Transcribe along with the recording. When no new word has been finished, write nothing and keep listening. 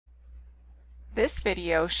This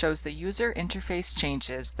video shows the user interface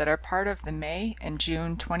changes that are part of the May and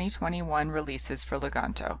June 2021 releases for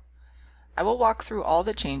Leganto. I will walk through all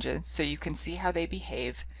the changes so you can see how they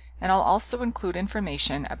behave, and I'll also include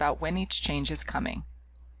information about when each change is coming.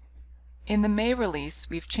 In the May release,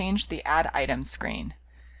 we've changed the Add Items screen.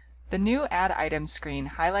 The new Add Items screen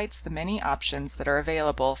highlights the many options that are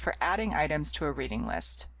available for adding items to a reading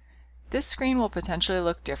list. This screen will potentially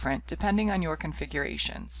look different depending on your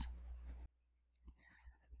configurations.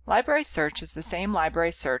 Library search is the same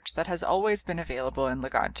library search that has always been available in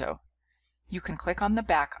Leganto. You can click on the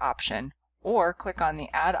Back option, or click on the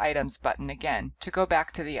Add Items button again to go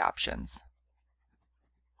back to the options.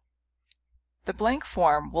 The blank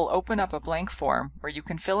form will open up a blank form where you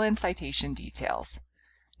can fill in citation details.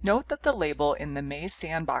 Note that the label in the May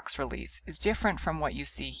Sandbox release is different from what you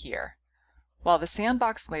see here. While the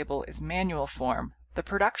Sandbox label is manual form, the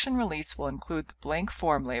production release will include the blank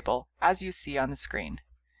form label as you see on the screen.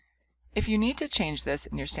 If you need to change this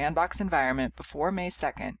in your Sandbox environment before May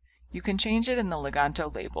 2nd, you can change it in the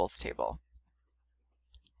Leganto Labels table.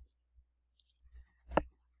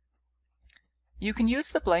 You can use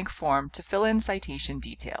the blank form to fill in citation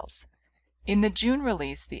details. In the June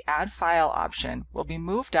release, the Add File option will be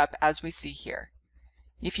moved up as we see here.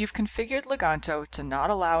 If you've configured Leganto to not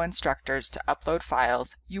allow instructors to upload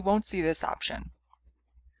files, you won't see this option.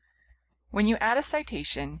 When you add a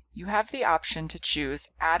citation, you have the option to choose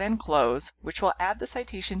Add and Close, which will add the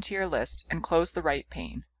citation to your list and close the right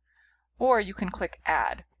pane. Or you can click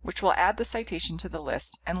Add, which will add the citation to the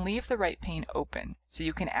list and leave the right pane open, so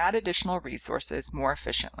you can add additional resources more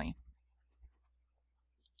efficiently.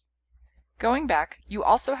 Going back, you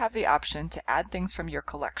also have the option to add things from your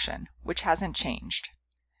collection, which hasn't changed.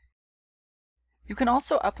 You can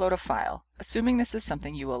also upload a file, assuming this is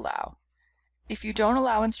something you allow. If you don't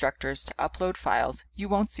allow instructors to upload files, you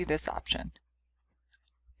won't see this option.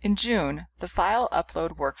 In June, the file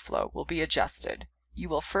upload workflow will be adjusted. You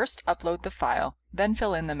will first upload the file, then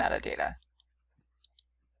fill in the metadata.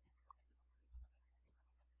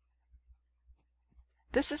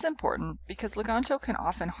 This is important because Leganto can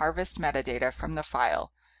often harvest metadata from the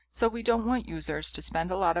file, so we don't want users to spend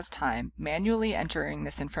a lot of time manually entering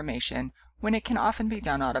this information when it can often be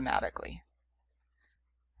done automatically.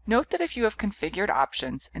 Note that if you have configured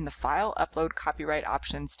options in the File Upload Copyright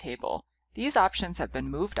Options table, these options have been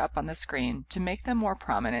moved up on the screen to make them more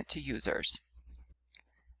prominent to users.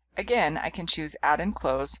 Again, I can choose Add and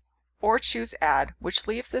Close, or choose Add, which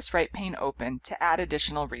leaves this right pane open to add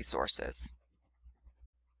additional resources.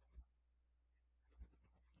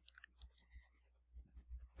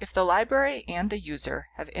 If the library and the user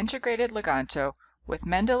have integrated Leganto with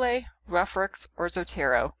Mendeley, Refworks, or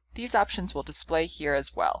Zotero, these options will display here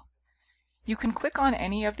as well. You can click on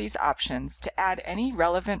any of these options to add any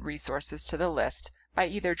relevant resources to the list by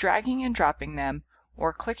either dragging and dropping them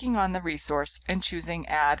or clicking on the resource and choosing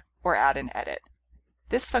Add or Add and Edit.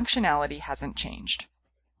 This functionality hasn't changed.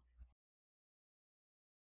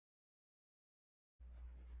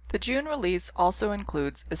 The June release also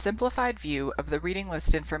includes a simplified view of the reading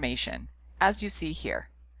list information, as you see here.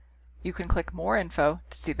 You can click More Info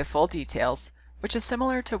to see the full details, which is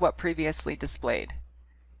similar to what previously displayed.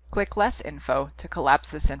 Click Less Info to collapse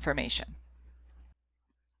this information.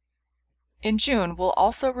 In June, we'll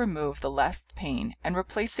also remove the left pane and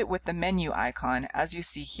replace it with the menu icon as you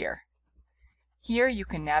see here. Here you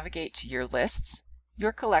can navigate to your lists,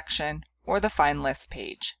 your collection, or the Find Lists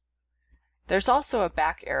page. There's also a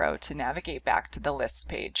back arrow to navigate back to the Lists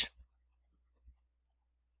page.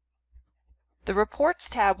 The Reports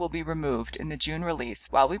tab will be removed in the June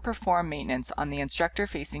release while we perform maintenance on the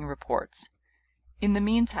instructor-facing reports. In the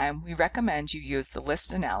meantime, we recommend you use the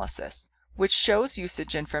List Analysis, which shows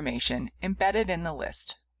usage information embedded in the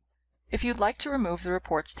list. If you'd like to remove the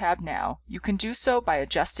Reports tab now, you can do so by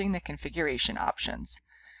adjusting the configuration options.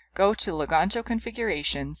 Go to Leganto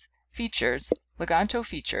Configurations, Features, Leganto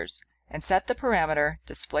Features, and set the parameter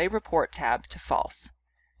Display Report tab to False.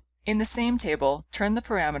 In the same table, turn the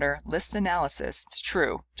parameter List Analysis to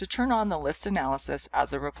True to turn on the List Analysis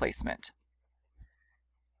as a replacement.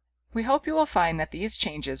 We hope you will find that these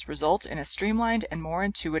changes result in a streamlined and more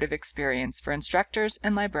intuitive experience for instructors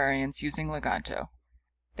and librarians using Leganto.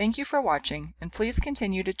 Thank you for watching, and please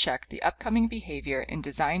continue to check the upcoming Behavior and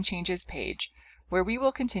Design Changes page, where we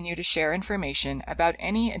will continue to share information about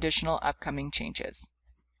any additional upcoming changes.